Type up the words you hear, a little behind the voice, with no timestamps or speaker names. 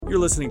You're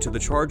listening to the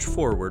Charge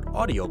Forward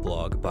audio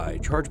blog by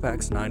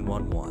Chargebacks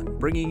 911,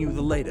 bringing you the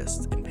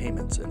latest in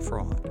payments and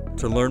fraud.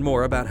 To learn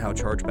more about how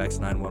Chargebacks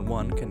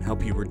 911 can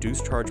help you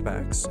reduce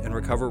chargebacks and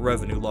recover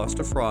revenue lost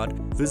to fraud,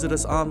 visit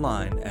us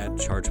online at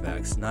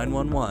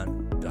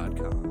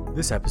chargebacks911.com.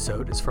 This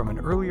episode is from an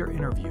earlier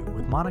interview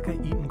with Monica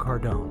Eaton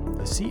Cardone,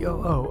 the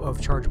COO of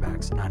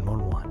Chargebacks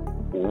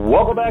 911.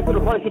 Welcome back to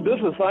The Price of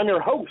Business. I'm your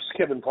host,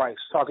 Kevin Price,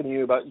 talking to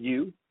you about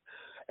you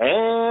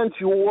and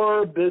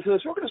your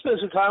business. We're going to spend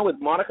some time with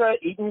Monica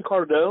Eaton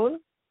Cardone,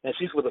 and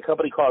she's with a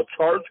company called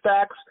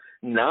Chargebacks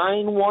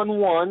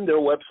 911, their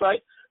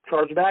website,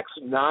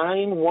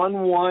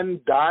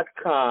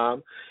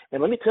 chargebacks911.com.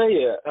 And let me tell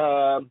you,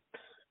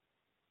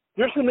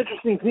 there's some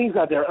interesting things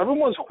out there.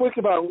 Everyone's quick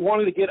about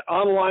wanting to get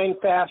online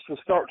fast and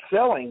start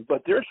selling,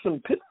 but there's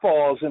some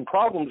pitfalls and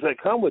problems that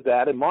come with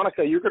that. And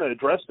Monica, you're going to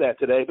address that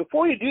today.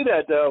 Before you do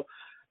that, though,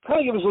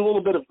 kind of give us a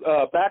little bit of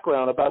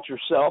background about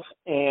yourself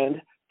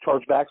and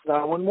Chargebacks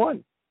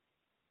 911.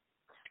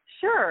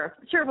 Sure.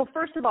 Well,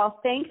 first of all,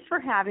 thanks for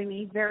having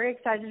me. Very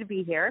excited to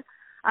be here.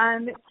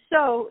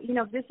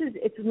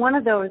 It's one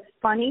of those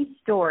funny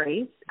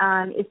stories.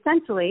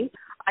 Essentially,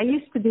 I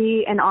used to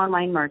be an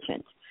online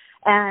merchant,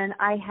 and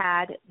I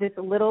had this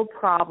little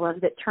problem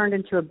that turned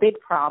into a big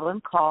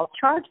problem called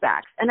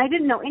chargebacks, and I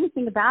didn't know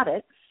anything about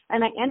it,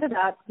 and I ended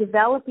up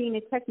developing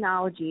a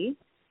technology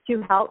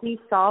to help me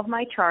solve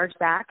my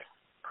chargebacks,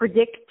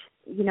 predict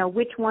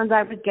which ones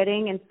I was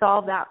getting and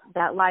solve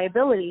that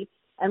liability.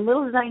 And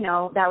little as I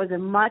know, that was a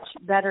much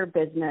better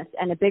business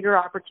and a bigger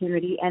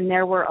opportunity. And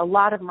there were a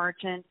lot of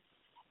merchants,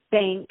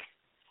 banks,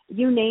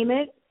 you name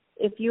it.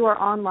 If you are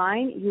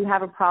online, you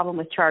have a problem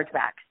with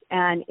chargebacks.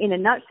 And in a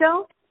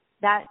nutshell,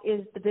 that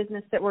is the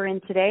business that we're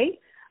in today.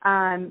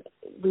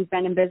 We've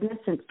been in business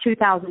since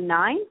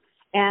 2009.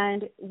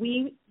 And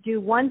we do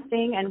one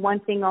thing and one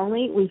thing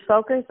only. We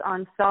focus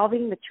on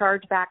solving the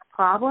chargeback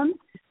problem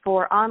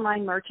for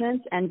online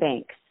merchants and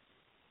banks.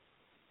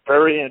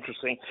 Very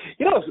interesting.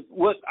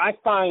 What I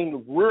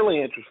find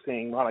really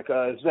interesting,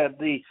 Monica, is that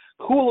the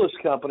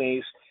coolest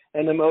companies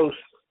and the most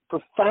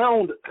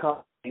profound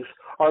companies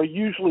are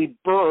usually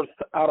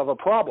birthed out of a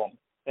problem.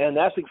 And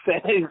that's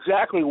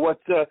exactly what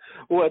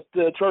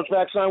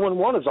Chargebacks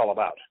 911 is all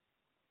about.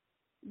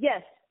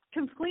 Yes,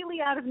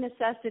 completely out of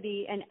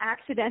necessity and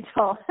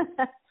accidental.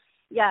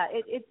 Yeah,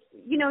 it's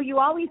you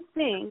always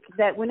think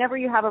that whenever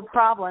you have a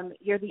problem,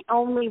 you're the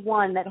only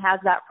one that has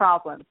that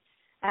problem.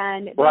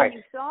 And right. Then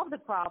you solve the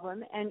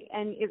problem, and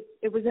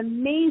it was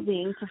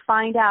amazing to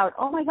find out,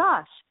 oh my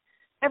gosh,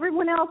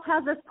 everyone else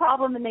has this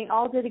problem, and they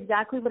all did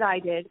exactly what I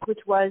did,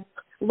 which was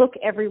look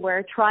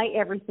everywhere, try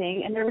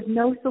everything, and there was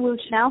no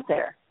solution out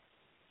there.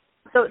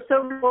 So it's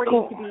so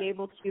rewarding to be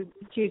able to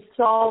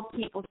solve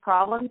people's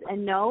problems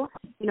and know,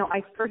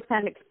 I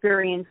firsthand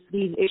experienced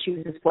these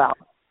issues as well.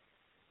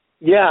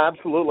 Yeah,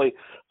 absolutely.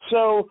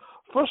 So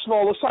first of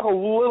all, let's talk a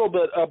little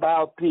bit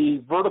about the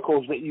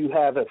verticals that you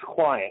have as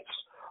clients.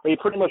 Are you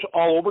pretty much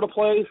all over the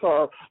place?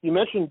 Or you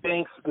mentioned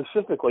banks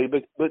specifically,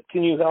 but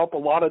can you help a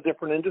lot of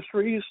different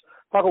industries?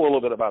 Talk a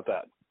little bit about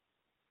that.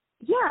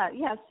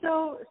 Yeah.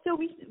 So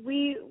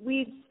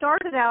we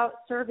started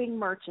out serving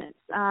merchants,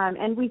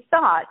 and we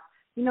thought,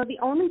 the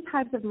only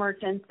types of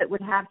merchants that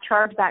would have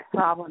chargeback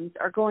problems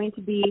are going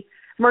to be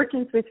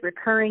merchants with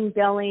recurring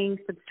billing,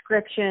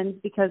 subscriptions,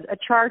 because a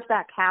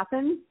chargeback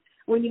happens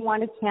when you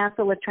want to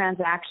cancel a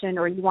transaction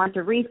or you want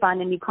a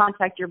refund and you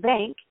contact your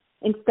bank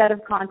instead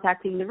of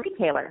contacting the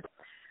retailer.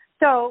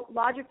 So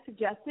logic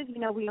suggested,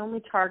 we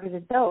only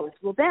targeted those.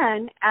 Well,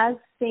 then, as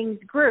things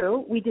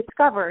grew, we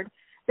discovered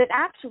that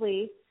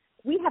actually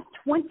we have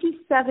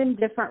 27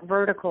 different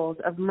verticals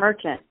of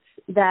merchants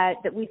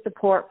that we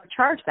support for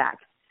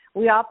chargebacks.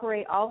 We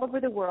operate all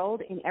over the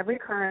world in every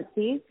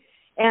currency,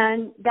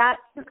 and that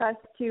took us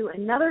to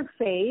another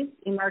phase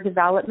in our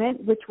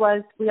development, which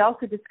was we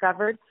also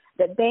discovered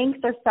that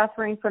banks are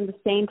suffering from the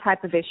same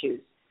type of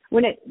issues.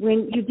 When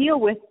you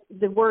deal with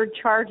the word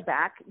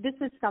chargeback, this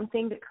is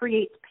something that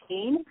creates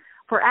pain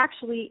for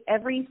actually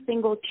every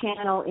single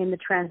channel in the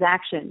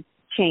transaction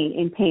chain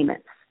in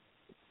payments.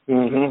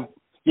 Mm-hmm.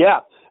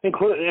 Yeah,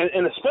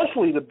 and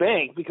especially the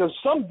bank, because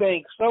some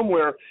bank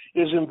somewhere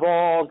is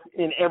involved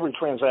in every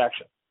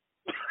transaction.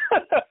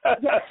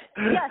 Yes,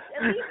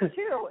 at least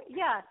two.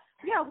 Yeah.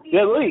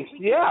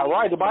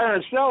 Right, the buyer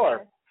and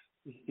seller.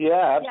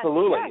 Yeah,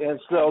 absolutely. Yes. And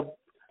so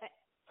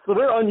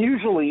they're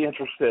unusually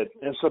interested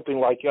in something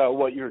like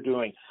what you're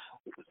doing.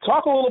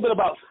 Talk a little bit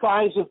about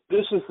size of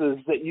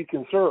businesses that you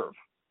can serve.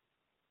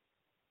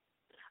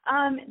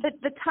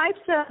 The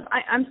types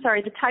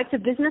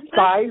of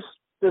businesses?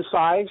 The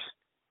size.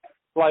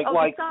 Like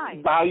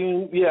size.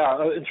 Volume,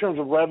 in terms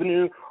of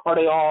revenue, are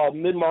they all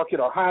mid-market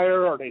or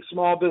higher? Are they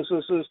small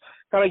businesses?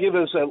 Kind of give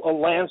us a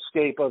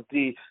landscape of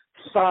the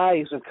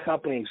size of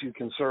companies you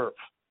can serve.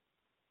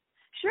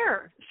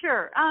 Sure.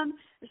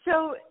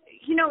 So,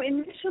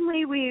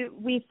 initially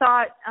we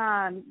thought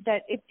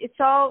that it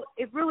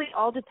really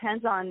all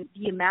depends on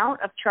the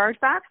amount of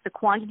chargebacks, the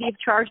quantity of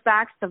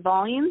chargebacks, the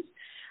volumes.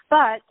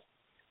 But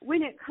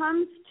when it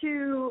comes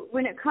to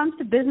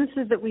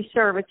businesses that we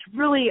serve, it's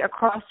really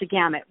across the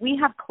gamut. We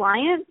have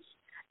clients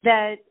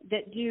that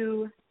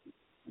do,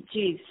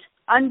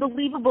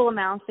 unbelievable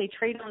amounts. They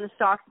trade on the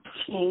stock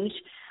exchange,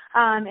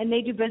 and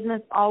they do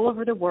business all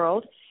over the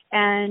world.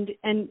 And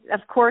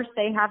of course,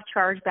 they have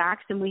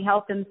chargebacks, and we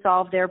help them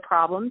solve their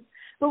problems.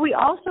 But we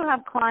also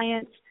have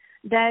clients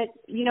that,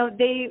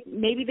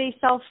 they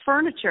sell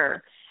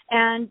furniture,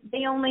 and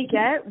they only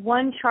get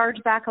one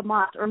chargeback a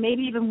month, or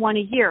maybe even one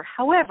a year.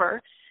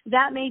 However,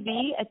 that may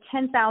be a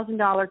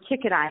 $10,000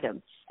 ticket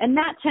item, and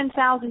that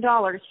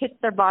 $10,000 hits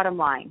their bottom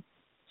line.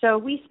 So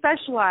we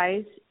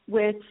specialize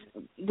with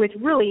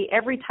really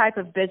every type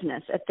of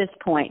business at this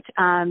point.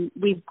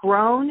 We've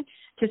grown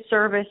to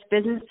service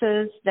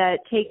businesses that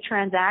take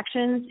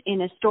transactions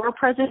in a store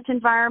presence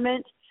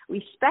environment.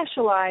 We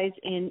specialize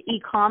in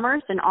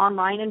e-commerce and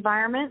online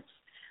environments,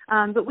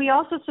 but we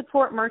also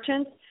support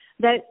merchants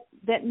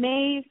that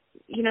may,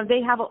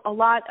 they have a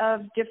lot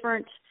of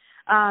different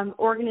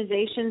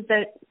organizations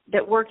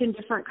that work in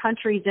different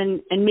countries,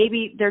 and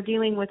maybe they're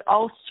dealing with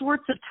all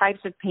sorts of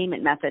types of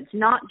payment methods,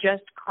 not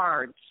just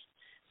cards.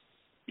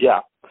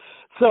 Yeah.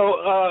 So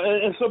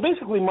and so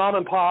basically mom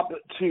and pop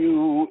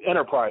to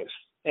enterprise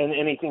and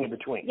anything in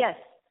between. Yes.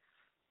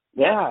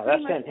 Yeah,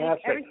 that's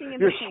fantastic. Everything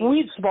in Your between.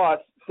 sweet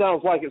spot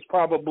sounds like it's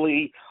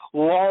probably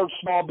large,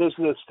 small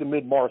business to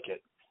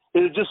mid-market.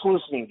 Is it just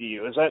listening to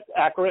you? Is that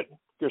accurate,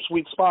 your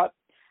sweet spot?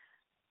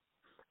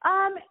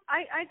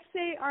 I'd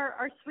say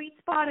our sweet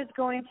spot is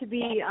going to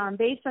be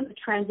based on the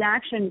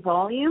transaction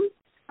volume.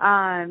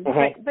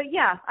 But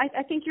yeah,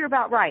 I think you're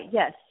about right,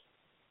 yes.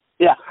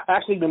 Yeah,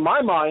 actually, in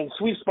my mind,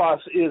 sweet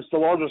spots is the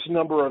largest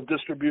number of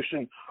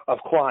distribution of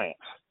clients.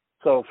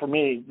 So for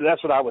me,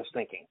 that's what I was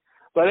thinking.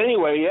 But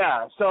anyway,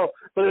 yeah. So,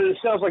 but it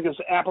sounds like it's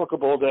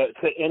applicable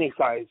to any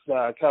size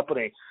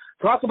company.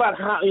 Talk about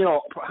how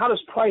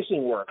does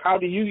pricing work? How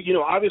do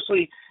you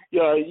obviously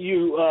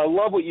you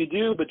love what you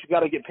do, but you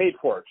got to get paid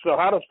for it. So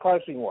how does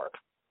pricing work?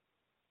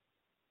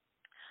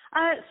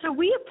 So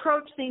we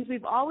approach things.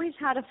 We've always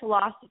had a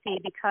philosophy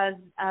because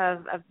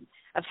of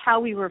how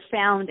we were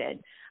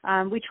founded.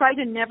 We try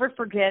to never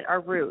forget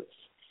our roots.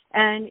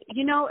 And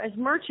as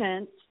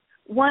merchants,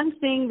 one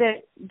thing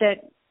that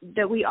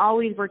we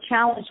always were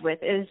challenged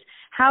with is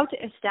how to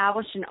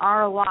establish an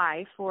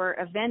ROI for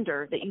a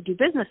vendor that you do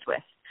business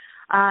with.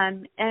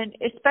 And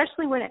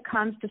especially when it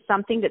comes to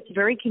something that's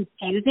very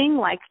confusing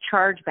like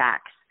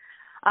chargebacks.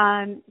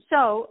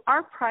 So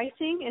our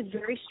pricing is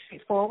very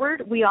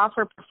straightforward. We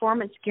offer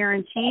performance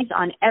guarantees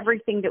on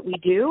everything that we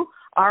do,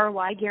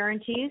 ROI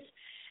guarantees.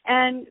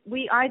 And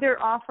we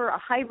either offer a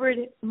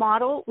hybrid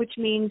model, which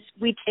means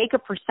we take a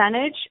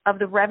percentage of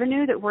the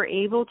revenue that we're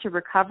able to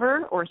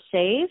recover or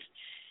save,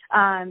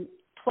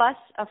 plus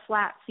a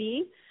flat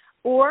fee,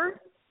 or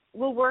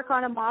we'll work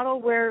on a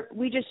model where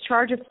we just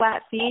charge a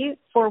flat fee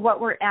for what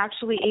we're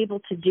actually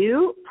able to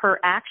do per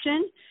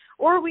action,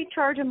 or we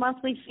charge a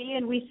monthly fee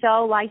and we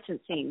sell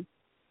licensing.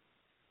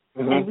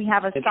 Mm-hmm. And we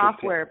have a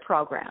software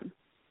program.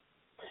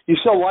 You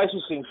sell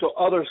licensing so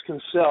others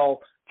can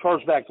sell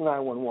Chargeback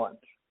 911.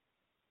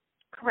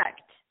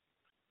 Correct.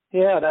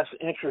 Yeah, that's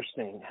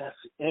interesting.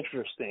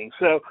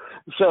 So,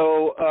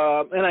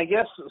 and I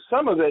guess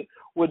some of it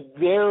would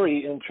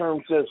vary in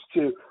terms as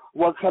to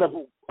what kind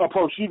of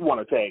approach you'd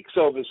want to take.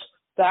 So if it's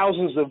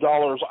thousands of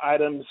dollars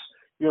items,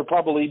 you're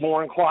probably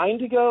more inclined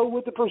to go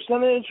with the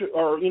percentage,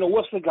 or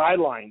what's the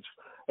guidelines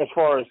as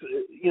far as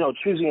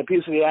choosing a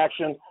piece of the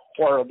action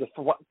or the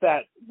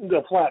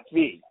flat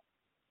fee?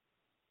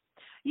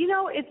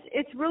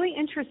 It's really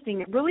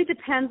interesting. It really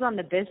depends on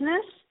the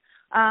business.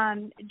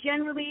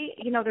 Generally,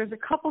 there's a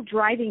couple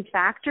driving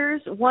factors.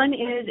 One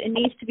is it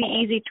needs to be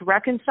easy to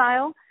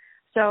reconcile.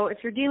 So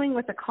if you're dealing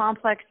with a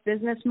complex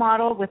business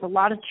model with a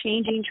lot of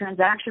changing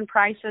transaction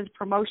prices,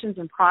 promotions,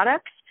 and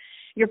products,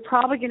 you're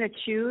probably going to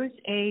choose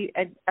a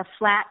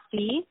flat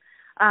fee.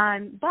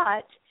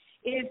 But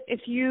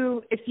if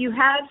you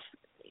have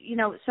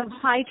some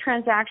high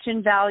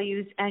transaction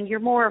values and you're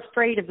more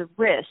afraid of the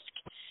risk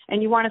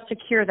and you want to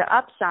secure the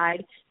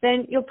upside,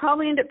 then you'll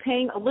probably end up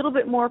paying a little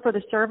bit more for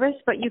the service,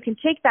 but you can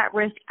take that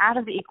risk out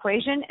of the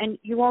equation and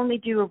you only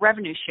do a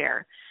revenue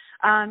share.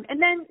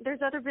 And then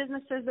there's other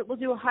businesses that will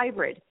do a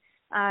hybrid.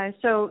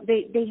 So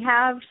they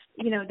have,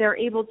 they're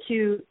able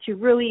to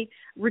really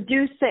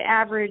reduce the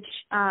average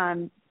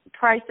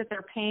price that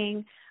they're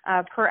paying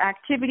per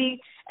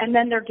activity, and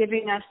then they're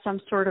giving us some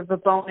sort of a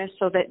bonus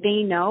so that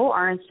they know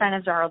our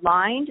incentives are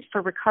aligned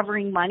for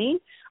recovering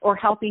money or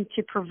helping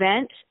to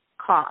prevent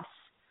costs.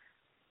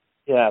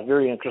 Yeah,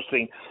 very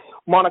interesting.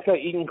 Monica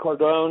Eaton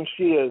Cardone,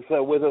 she is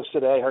with us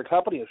today. Her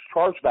company is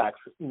Chargebacks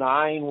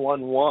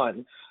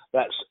 911.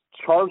 That's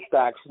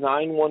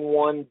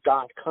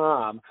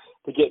chargebacks911.com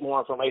to get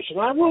more information.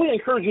 And I really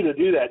encourage you to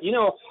do that.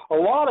 A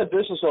lot of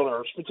business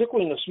owners,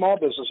 particularly in the small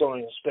business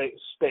owning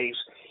space,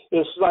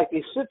 it's like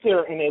they sit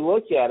there and they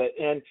look at it,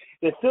 and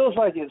it feels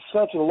like it's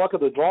such a luck of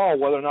the draw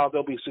whether or not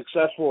they'll be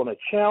successful in a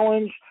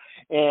challenge.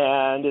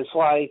 And it's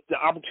like the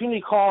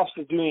opportunity cost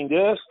of doing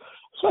this.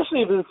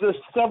 especially if it's just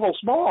several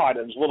small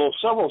items.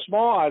 Several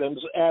small items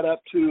add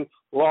up to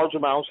large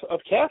amounts of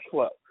cash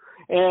flow.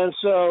 And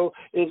so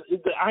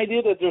the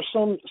idea that there's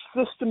some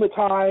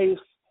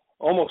systematized,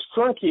 almost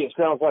turnkey, it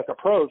sounds like,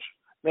 approach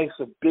makes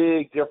a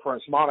big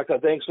difference. Monica,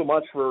 thanks so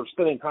much for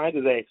spending time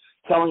today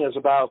telling us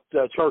about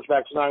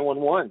Chargebacks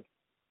 911.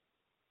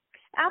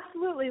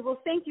 Absolutely.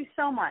 Well, thank you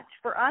so much.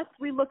 For us,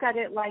 we look at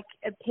it like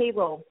a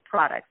payroll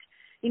product.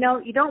 You know,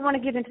 you don't want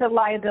to get into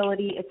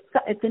liability.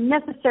 It's a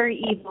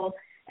necessary evil.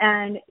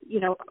 And, you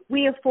know,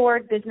 we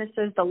afford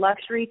businesses the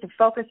luxury to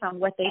focus on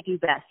what they do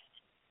best.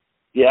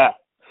 Yeah.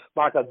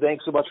 Monica,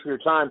 thanks so much for your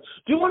time.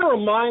 Do want to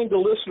remind the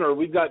listener,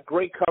 we've got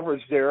great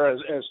coverage there, as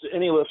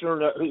any listener,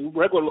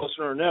 regular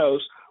listener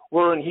knows.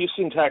 We're in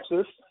Houston,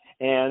 Texas,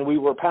 and we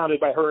were pounded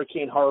by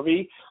Hurricane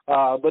Harvey,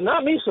 but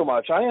not me so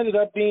much. I ended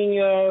up being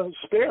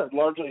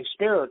largely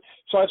spared.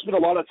 So I spent a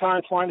lot of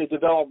time trying to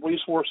develop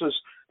resources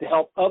to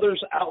help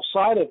others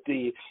outside of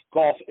the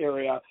Gulf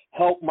area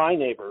help my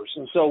neighbors.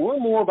 And so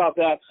learn more about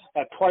that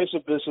at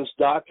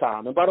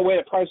priceofbusiness.com. And by the way,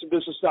 at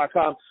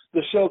priceofbusiness.com,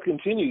 the show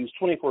continues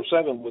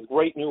 24/7 with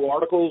great new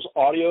articles,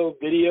 audio,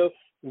 video,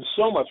 and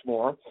so much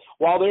more.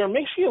 While there,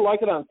 make sure you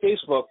like it on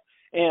Facebook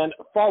and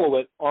follow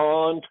it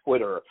on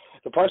Twitter.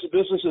 The Price of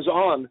Business is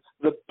on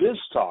the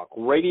BizTalk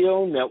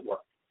Radio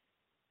Network.